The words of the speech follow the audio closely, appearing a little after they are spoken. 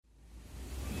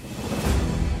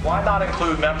Why not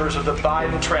include members of the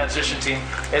Biden transition team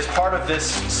as part of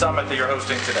this summit that you're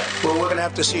hosting today? Well, we're going to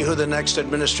have to see who the next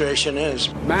administration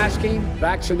is. Masking,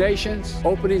 vaccinations,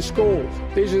 opening schools.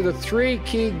 These are the three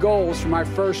key goals for my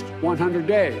first 100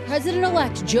 days.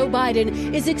 President-elect Joe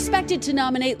Biden is expected to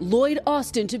nominate Lloyd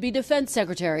Austin to be Defense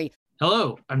Secretary.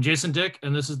 Hello, I'm Jason Dick,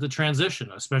 and this is The Transition,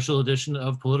 a special edition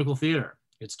of Political Theater.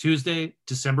 It's Tuesday,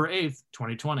 December 8th,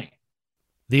 2020.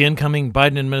 The incoming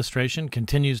Biden administration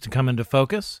continues to come into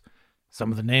focus.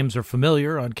 Some of the names are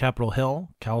familiar on Capitol Hill: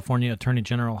 California Attorney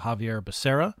General Xavier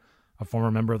Becerra, a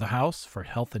former member of the House for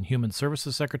Health and Human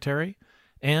Services Secretary,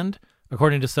 and,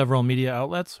 according to several media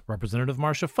outlets, Representative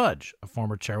Marcia Fudge, a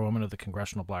former chairwoman of the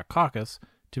Congressional Black Caucus,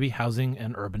 to be Housing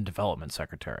and Urban Development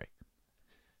Secretary.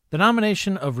 The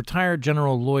nomination of retired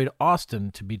General Lloyd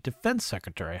Austin to be Defense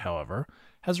Secretary, however,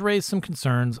 has raised some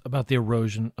concerns about the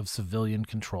erosion of civilian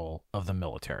control of the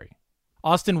military.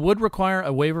 Austin would require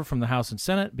a waiver from the House and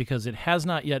Senate because it has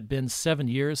not yet been 7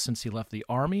 years since he left the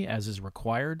Army, as is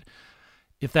required.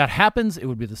 If that happens, it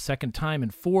would be the second time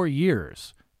in 4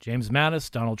 years. James Mattis,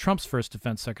 Donald Trump's first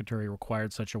defense secretary,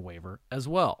 required such a waiver as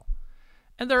well.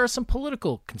 And there are some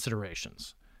political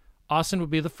considerations. Austin would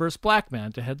be the first black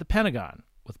man to head the Pentagon.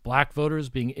 With black voters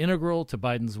being integral to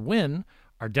Biden's win,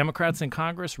 are Democrats in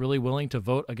Congress really willing to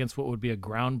vote against what would be a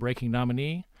groundbreaking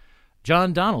nominee?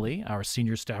 John Donnelly, our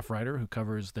senior staff writer who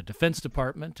covers the Defense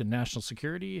Department and national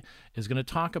security, is going to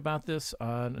talk about this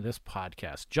on this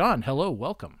podcast. John, hello,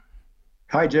 welcome.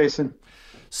 Hi, Jason.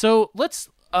 So let's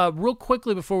real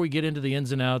quickly, before we get into the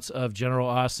ins and outs of General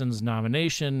Austin's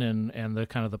nomination and the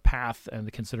kind of the path and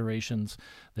the considerations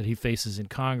that he faces in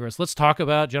Congress, let's talk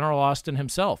about General Austin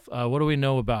himself. What do we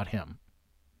know about him?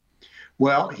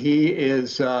 Well, he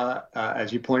is,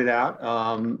 as you pointed out,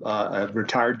 a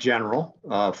retired general.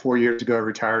 4 years ago,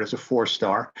 retired as a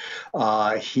four-star.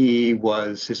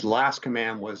 His last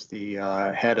command was the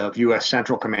head of U.S.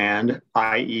 Central Command,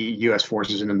 i.e. U.S.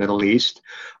 forces in the Middle East.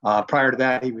 Prior to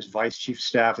that, he was vice chief of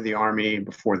staff of the Army.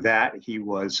 Before that, he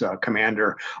was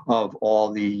commander of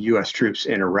all the U.S. troops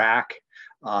in Iraq.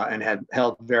 And had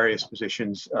held various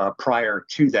positions prior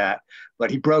to that,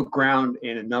 but he broke ground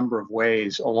in a number of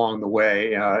ways along the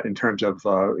way in terms of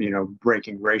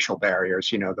breaking racial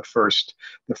barriers. The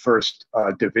first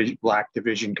Black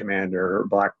Division commander,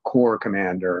 Black Corps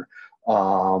commander,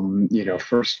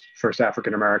 first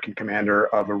African American commander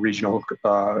of a regional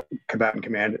combatant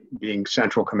command being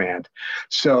Central Command.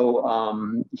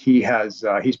 So he's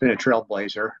been a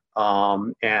trailblazer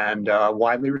and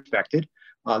widely respected.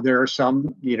 There are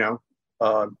some,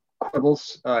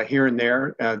 quibbles here and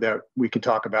there that we could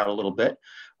talk about a little bit.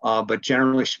 But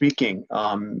generally speaking,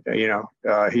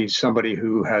 he's somebody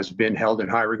who has been held in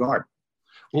high regard.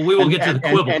 Well, we will get to the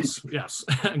quibbles. Yes.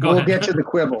 We'll get to the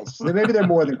quibbles. Maybe they're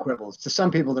more than quibbles. To some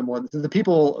people, they're more. To the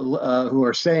people who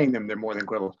are saying them, they're more than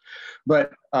quibbles.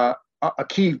 But a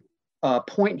key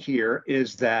point here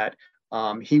is that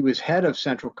he was head of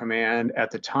Central Command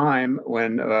at the time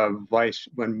when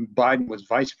Biden was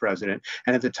vice president,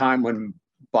 and at the time when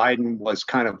Biden was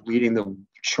kind of leading the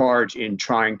charge in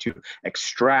trying to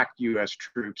extract U.S.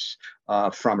 troops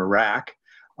from Iraq.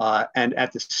 And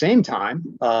at the same time,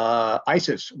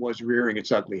 ISIS was rearing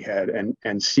its ugly head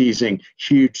and seizing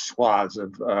huge swaths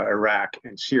of Iraq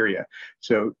and Syria.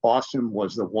 So Austin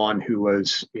was the one who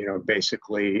was,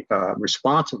 basically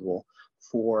responsible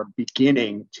for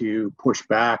beginning to push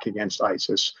back against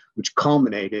ISIS, which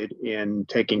culminated in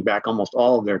taking back almost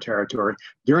all of their territory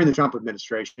during the Trump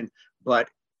administration, but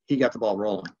he got the ball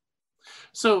rolling.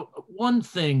 So one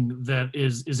thing that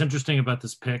is interesting about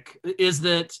this pick is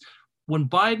that when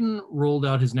Biden rolled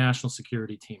out his national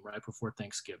security team right before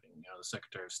Thanksgiving, the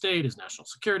Secretary of State, his national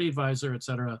security advisor, et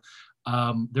cetera,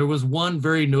 there was one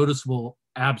very noticeable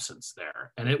absence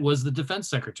there, and it was the defense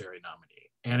secretary nominee.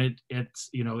 And it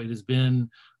has been,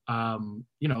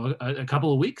 a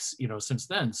couple of weeks, since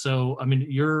then. So, I mean,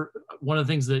 you're one of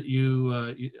the things that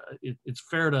it's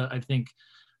fair to, I think,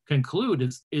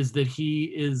 conclude is that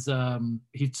he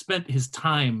spent his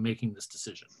time making this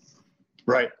decision.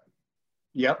 Right.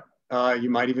 Yep.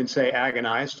 You might even say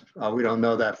agonized. We don't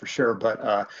know that for sure,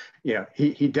 but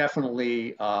he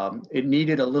definitely it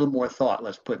needed a little more thought.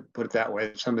 Let's put it that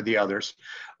way. Some of the others.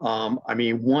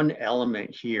 One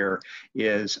element here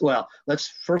is, let's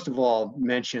first of all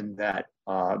mention that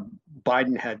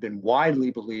Biden had been widely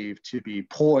believed to be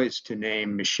poised to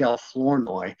name Michelle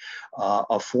Flournoy,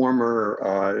 a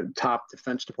former top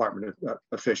Defense Department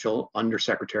official,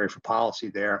 Undersecretary for Policy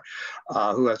there,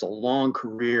 who has a long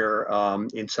career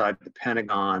inside the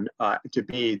Pentagon, to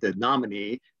be the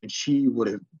nominee. And she would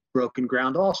have broken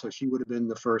ground also. She would have been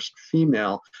the first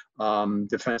female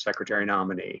defense secretary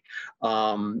nominee.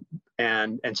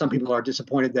 And some people are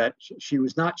disappointed that she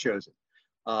was not chosen.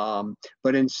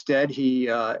 But instead, he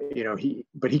got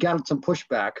some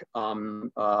pushback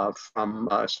from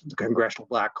the Congressional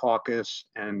Black Caucus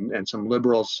and some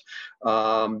liberals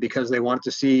because they wanted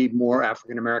to see more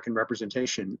African American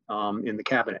representation in the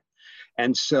cabinet.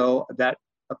 And so that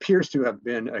appears to have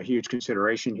been a huge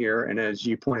consideration here. And as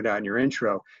you pointed out in your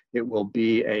intro, it will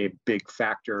be a big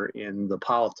factor in the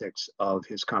politics of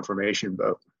his confirmation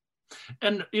vote.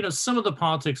 And, some of the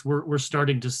politics we're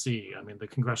starting to see. I mean, the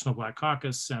Congressional Black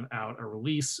Caucus sent out a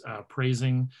release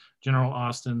praising General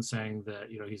Austin, saying that,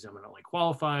 he's eminently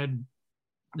qualified,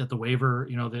 that the waiver,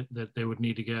 that they would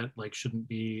need to get, shouldn't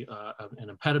be an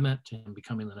impediment to him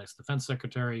becoming the next defense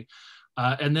secretary.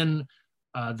 And then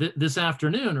this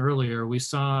afternoon, earlier, we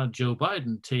saw Joe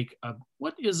Biden take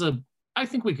I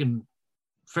think we can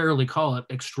fairly call it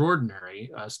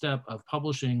extraordinary step of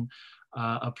publishing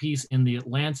a piece in The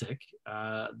Atlantic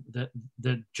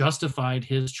that justified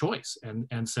his choice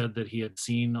and said that he had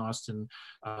seen Austin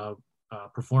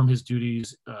perform his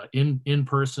duties in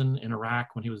person in Iraq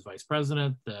when he was vice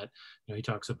president. That he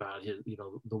talks about his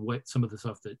the way, some of the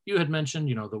stuff that you had mentioned,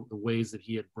 the ways that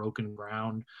he had broken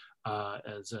ground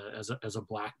as a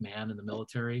Black man in the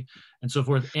military and so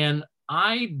forth. And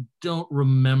I don't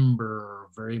remember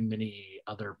very many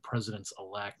other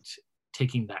presidents-elect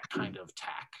taking that kind of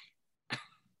tack.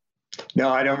 No,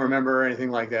 I don't remember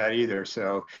anything like that either.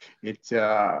 So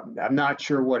I'm not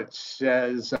sure what it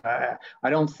says. I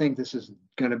don't think this is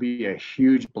going to be a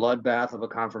huge bloodbath of a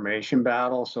confirmation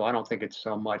battle. So I don't think it's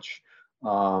so much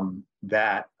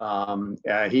that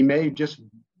he may just,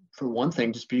 for one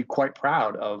thing, just be quite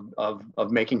proud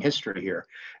of making history here.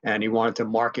 And he wanted to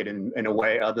mark it in a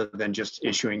way other than just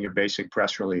issuing your basic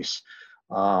press release.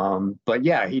 But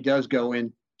yeah, he does go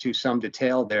into some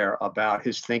detail there about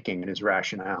his thinking and his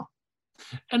rationale.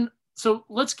 And so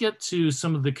let's get to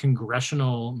some of the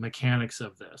congressional mechanics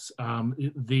of this.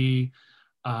 We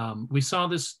saw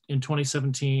this in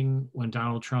 2017 when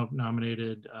Donald Trump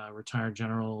nominated retired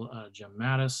General Jim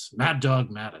Mattis, Mad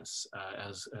Dog Mattis,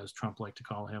 as Trump liked to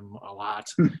call him a lot,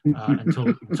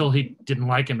 until he didn't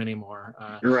like him anymore.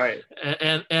 Right.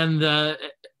 And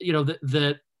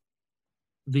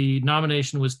the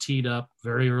nomination was teed up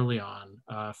very early on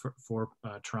for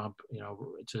Trump,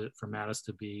 for Mattis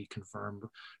to be confirmed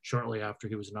shortly after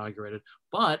he was inaugurated.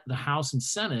 But the House and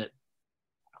Senate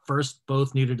first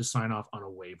both needed to sign off on a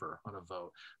waiver, on a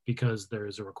vote, because there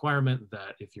is a requirement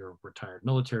that if you're retired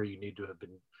military, you need to have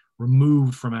been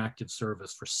removed from active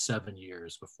service for 7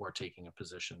 years before taking a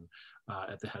position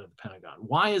at the head of the Pentagon.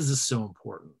 Why is this so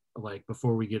important?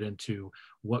 Before we get into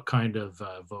what kind of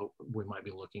vote we might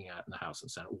be looking at in the House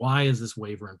and Senate, why is this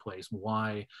waiver in place?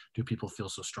 Why do people feel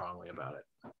so strongly about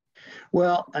it?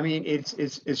 Well, I mean, it's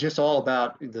just all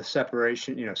about the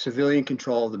separation, civilian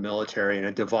control of the military and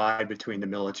a divide between the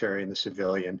military and the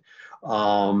civilian.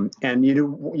 And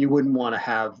you wouldn't want to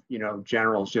have,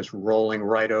 generals just rolling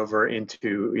right over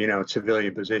into,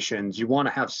 civilian positions. You want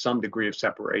to have some degree of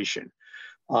separation.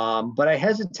 But I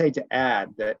hesitate to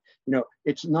add that,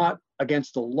 it's not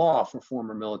against the law for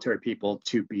former military people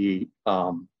to be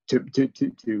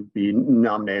to be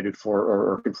nominated for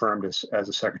or confirmed as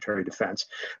a Secretary of Defense.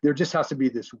 There just has to be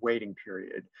this waiting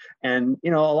period. And, a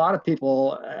lot of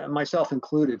people, myself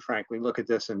included, frankly, look at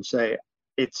this and say,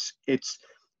 it's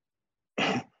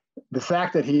the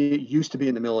fact that he used to be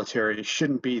in the military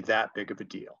shouldn't be that big of a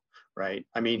deal, right?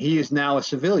 I mean, he is now a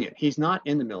civilian. He's not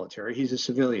in the military. He's a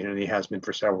civilian, and he has been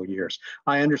for several years.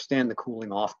 I understand the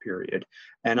cooling off period,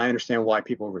 and I understand why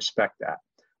people respect that.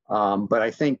 But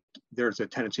I think there's a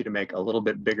tendency to make a little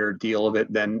bit bigger deal of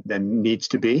it than needs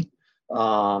to be.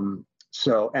 And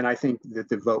I think that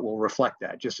the vote will reflect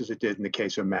that, just as it did in the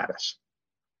case of Mattis.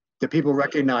 The people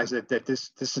recognize that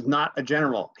this is not a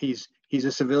general. He's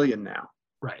a civilian now.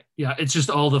 Right. Yeah. It's just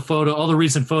all the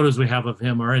recent photos we have of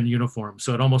him are in uniform.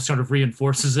 So it almost sort of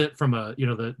reinforces it from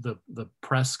the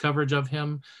press coverage of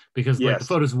him, because Yes. the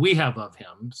photos we have of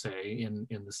him, say in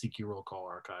the CQ roll call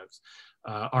archives,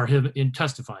 are him in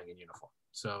testifying in uniform.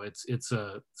 So it's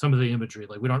some of the imagery,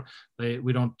 we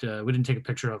didn't take a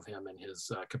picture of him in his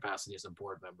capacity as a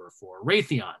board member for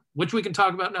Raytheon, which we can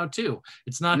talk about now too.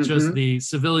 It's not just the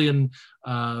civilian,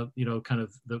 kind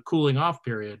of the cooling off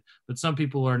period, but some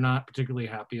people are not particularly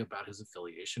happy about his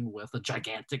affiliation with a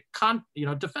gigantic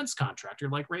defense contractor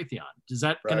like Raytheon. Is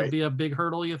that going to be a big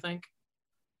hurdle, you think?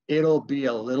 it'll be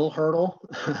a little hurdle.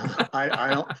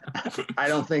 I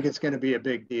don't think it's going to be a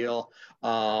big deal.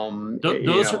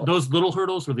 Those little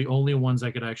hurdles were the only ones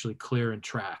I could actually clear and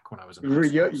track when I was in high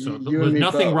school. So there's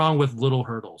nothing wrong with little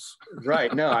hurdles.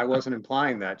 Right. No, I wasn't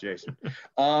implying that, Jason.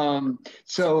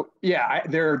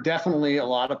 There are definitely a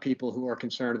lot of people who are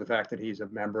concerned with the fact that he's a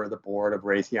member of the board of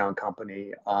Raytheon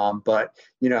Company. But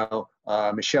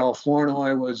Michelle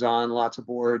Flournoy was on lots of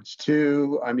boards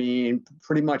too. I mean,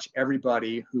 pretty much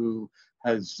everybody who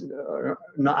has, I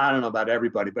don't know about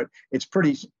everybody, but it's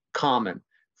pretty common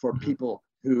for people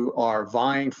who are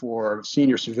vying for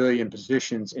senior civilian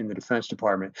positions in the Defense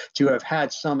Department to have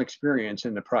had some experience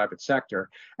in the private sector.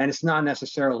 And it's not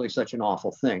necessarily such an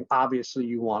awful thing. Obviously,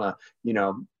 you want to,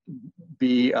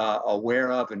 be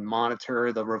aware of and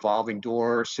monitor the revolving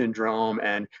door syndrome,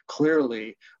 and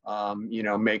clearly,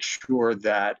 make sure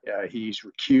that he's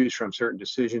recused from certain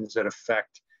decisions that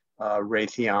affect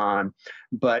Raytheon.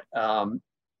 But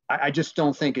I just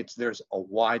don't think there's a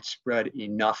widespread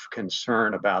enough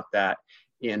concern about that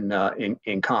in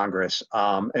Congress.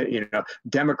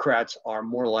 Democrats are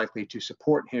more likely to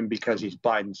support him because he's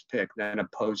Biden's pick than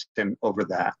oppose him over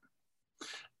that.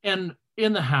 And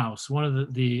in the House, one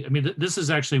of this is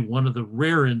actually one of the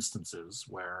rare instances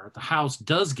where the House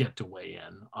does get to weigh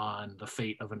in on the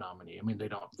fate of a nominee. I mean, they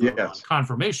don't vote on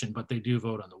confirmation, but they do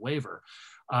vote on the waiver.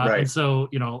 Right. And so,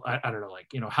 I don't know,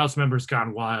 House members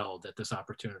gone wild at this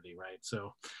opportunity, right?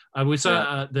 So we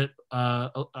saw that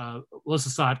Alyssa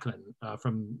Sotkin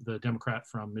from the Democrat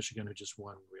from Michigan who just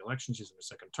won re-election. She's in her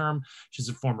second term. She's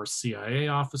a former CIA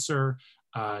officer.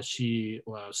 She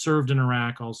served in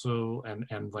Iraq also, and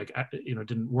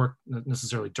didn't work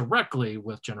necessarily directly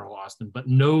with General Austin, but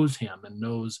knows him and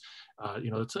knows,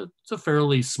 it's a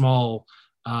fairly small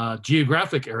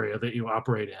geographic area that you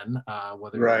operate in,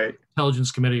 whether you're the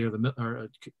intelligence committee or the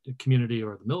community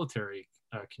or the military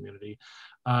community.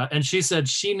 And she said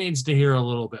she needs to hear a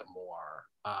little bit more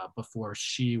before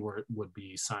she would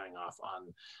be signing off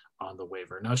on the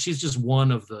waiver. Now, she's just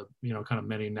one of the, kind of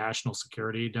many national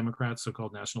security Democrats,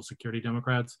 so-called national security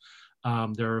Democrats.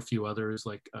 There are a few others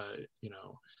in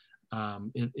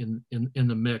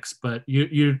the mix, but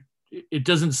it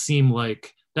doesn't seem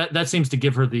like that seems to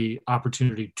give her the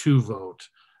opportunity to vote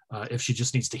if she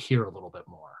just needs to hear a little bit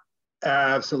more.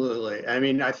 Absolutely. I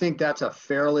mean, I think that's a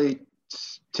fairly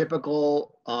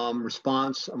typical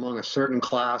response among a certain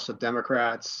class of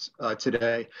Democrats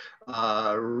today.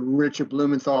 Richard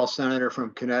Blumenthal, senator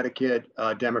from Connecticut,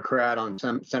 Democrat on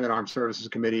Senate Armed Services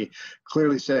Committee,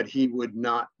 clearly said he would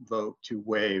not vote to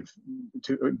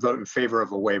vote in favor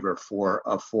of a waiver for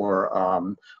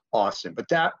Austin. But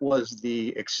that was the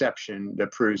exception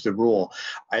that proves the rule.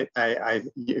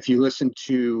 If you listen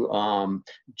to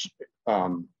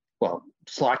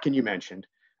Slotkin, you mentioned,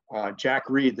 Jack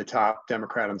Reed, the top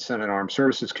Democrat on the Senate Armed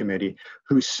Services Committee,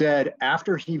 who said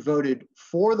after he voted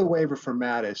for the waiver for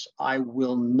Mattis, I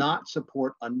will not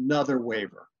support another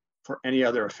waiver for any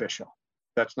other official.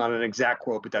 That's not an exact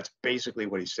quote, but that's basically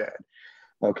what he said.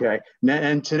 Okay.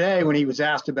 And today, when he was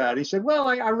asked about it, he said, well,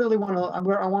 I really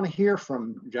want to hear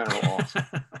from General Austin.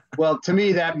 Well, to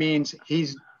me, that means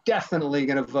he's definitely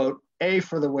going to vote A,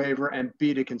 for the waiver, and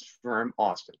B, to confirm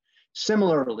Austin.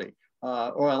 Similarly,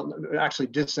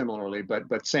 dissimilarly,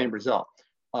 but same result.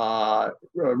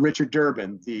 Richard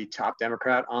Durbin, the top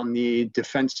Democrat on the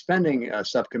defense spending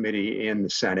subcommittee in the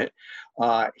Senate,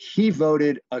 he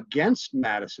voted against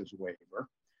Mattis's waiver.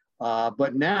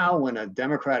 But now when a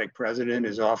Democratic president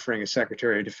is offering a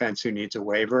Secretary of Defense who needs a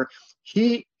waiver,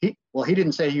 he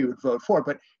didn't say he would vote for it,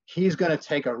 but he's going to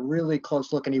take a really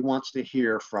close look and he wants to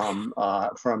hear from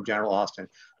General Austin.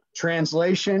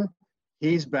 Translation,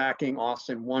 he's backing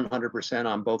Austin 100%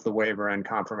 on both the waiver and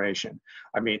confirmation.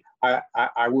 I mean, I'll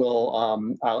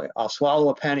swallow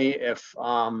a penny if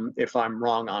I'm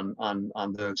wrong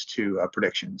on those two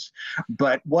predictions.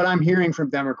 But what I'm hearing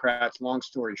from Democrats, long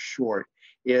story short,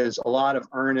 is a lot of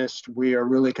earnest. We are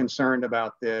really concerned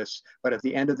about this, but at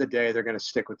the end of the day, they're going to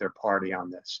stick with their party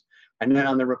on this. And then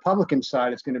on the Republican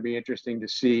side, it's going to be interesting to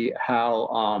see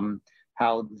how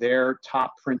their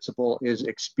top principle is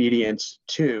expedience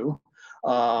too.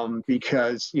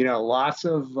 Because lots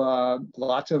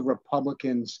of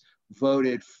Republicans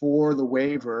voted for the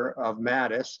waiver of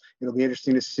Mattis. It'll be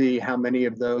interesting to see how many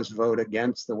of those vote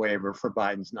against the waiver for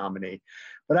Biden's nominee.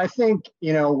 But I think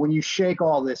when you shake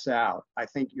all this out, I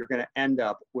think you're going to end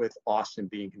up with Austin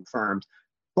being confirmed,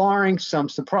 barring some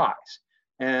surprise.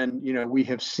 And we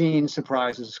have seen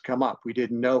surprises come up. We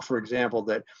didn't know, for example,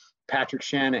 that Patrick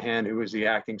Shanahan, who was the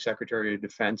acting Secretary of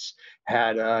Defense,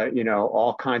 had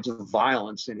all kinds of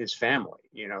violence in his family.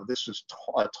 This was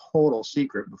a total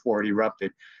secret before it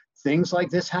erupted things like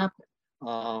this happen.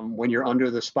 When you're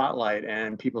under the spotlight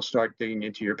and people start digging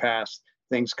into your past,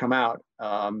 things come out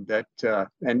and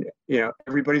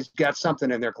everybody's got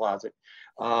something in their closet.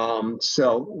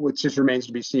 So it just remains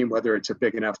to be seen whether it's a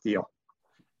big enough deal.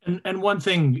 And one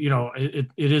thing, it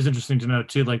is interesting to note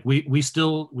too, like we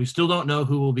still don't know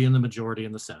who will be in the majority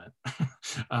in the Senate,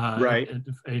 right?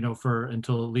 For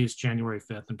until at least January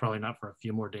 5th, and probably not for a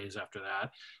few more days after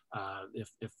that,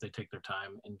 if they take their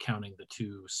time in counting the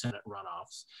 2 Senate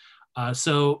runoffs.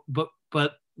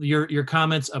 But your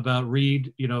comments about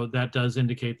Reid, that does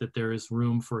indicate that there is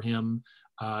room for him.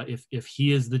 If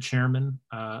he is the chairman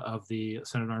of the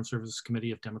Senate Armed Services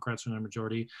Committee, if Democrats are in the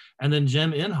majority, and then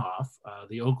Jim Inhofe,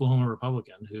 the Oklahoma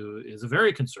Republican, who is a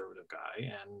very conservative guy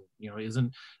and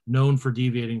isn't known for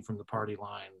deviating from the party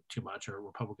line too much or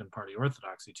Republican Party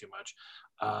orthodoxy too much,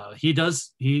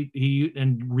 he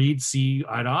and Reid see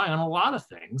eye to eye on a lot of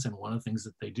things, and one of the things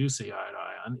that they do see eye to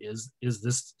eye on is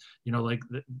this, like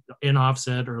Inhofe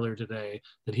said earlier today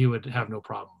that he would have no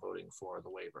problem voting for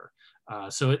the waiver.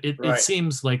 So it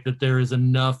seems like that there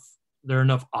are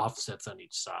enough offsets on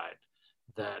each side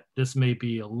that this may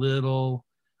be a little,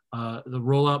 the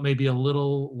rollout may be a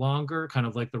little longer, kind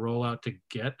of like the rollout to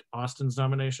get Austin's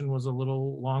nomination was a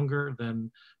little longer than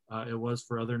it was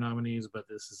for other nominees, but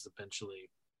this is eventually,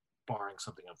 barring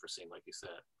something unforeseen, like you said,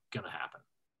 going to happen.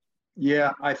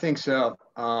 Yeah, I think so.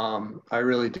 I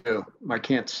really do. I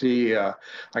can't see a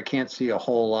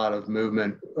whole lot of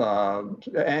movement,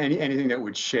 anything that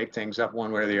would shake things up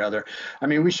one way or the other. I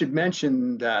mean, we should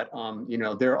mention that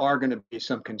there are going to be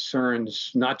some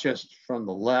concerns, not just from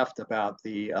the left about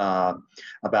the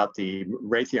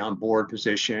Raytheon board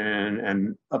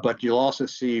position, but you'll also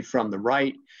see from the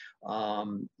right.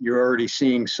 You're already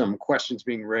seeing some questions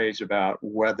being raised about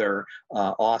whether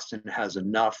Austin has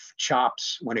enough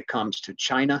chops when it comes to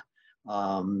China.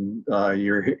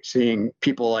 You're seeing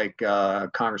people like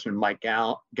Congressman Mike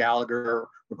Gallagher,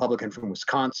 Republican from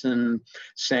Wisconsin,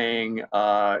 saying,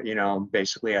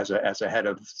 basically as a head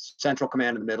of Central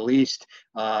Command in the Middle East,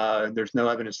 there's no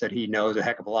evidence that he knows a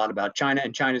heck of a lot about China,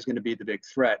 and China is going to be the big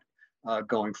threat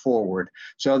going forward.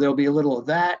 So there'll be a little of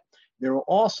that. There will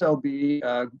also be,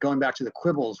 going back to the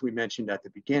quibbles we mentioned at the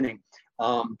beginning,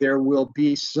 there will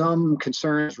be some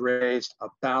concerns raised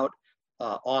about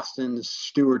Austin's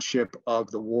stewardship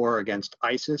of the war against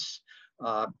ISIS.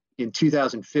 In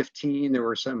 2015, there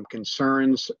were some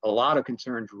concerns, a lot of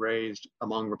concerns raised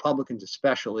among Republicans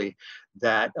especially,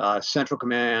 that Central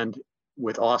Command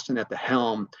with Austin at the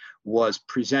helm was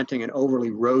presenting an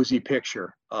overly rosy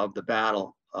picture of the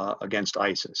battle against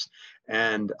ISIS.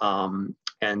 And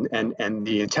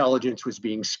the intelligence was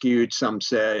being skewed, some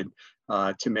said,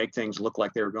 to make things look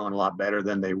like they were going a lot better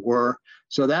than they were.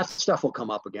 So that stuff will come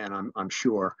up again, I'm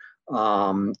sure.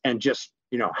 And just,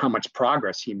 how much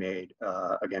progress he made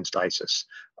against ISIS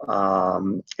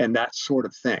and that sort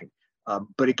of thing.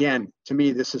 But again, to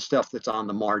me, this is stuff that's on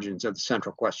the margins of the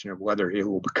central question of whether he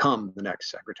will become the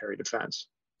next Secretary of Defense.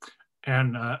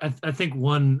 And I think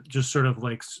one just sort of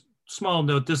like small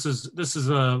note, this is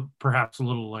perhaps a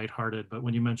little lighthearted, but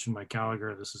when you mentioned Mike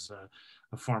Gallagher, this is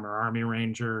a former Army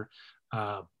Ranger.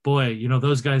 Boy,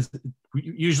 those guys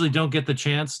usually don't get the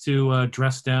chance to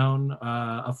dress down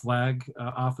a flag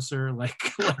officer like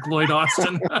Lloyd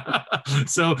Austin.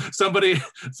 So somebody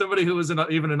who was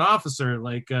even an officer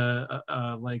like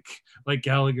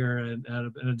Gallagher and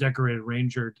a decorated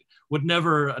Ranger would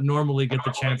never normally get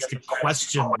the chance to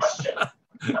question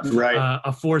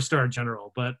a 4-star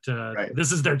general, but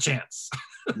this is their chance.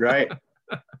 Right.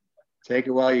 Take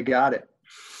it while you got it.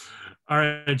 All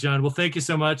right, John. Well, thank you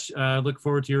so much. Look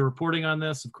forward to your reporting on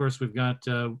this. Of course, we've got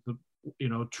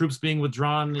troops being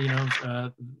withdrawn,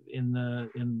 in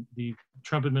the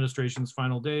Trump administration's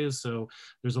final days. So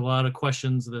there's a lot of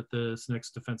questions that this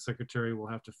next defense secretary will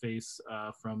have to face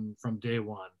from day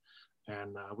one.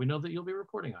 And we know that you'll be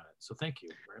reporting on it. So thank you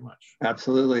very much.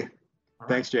 Absolutely. All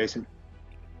Thanks, right. Jason.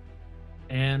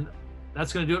 And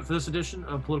that's going to do it for this edition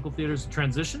of Political Theater's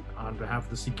Transition. On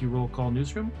behalf of the CQ Roll Call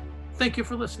Newsroom, thank you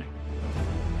for listening.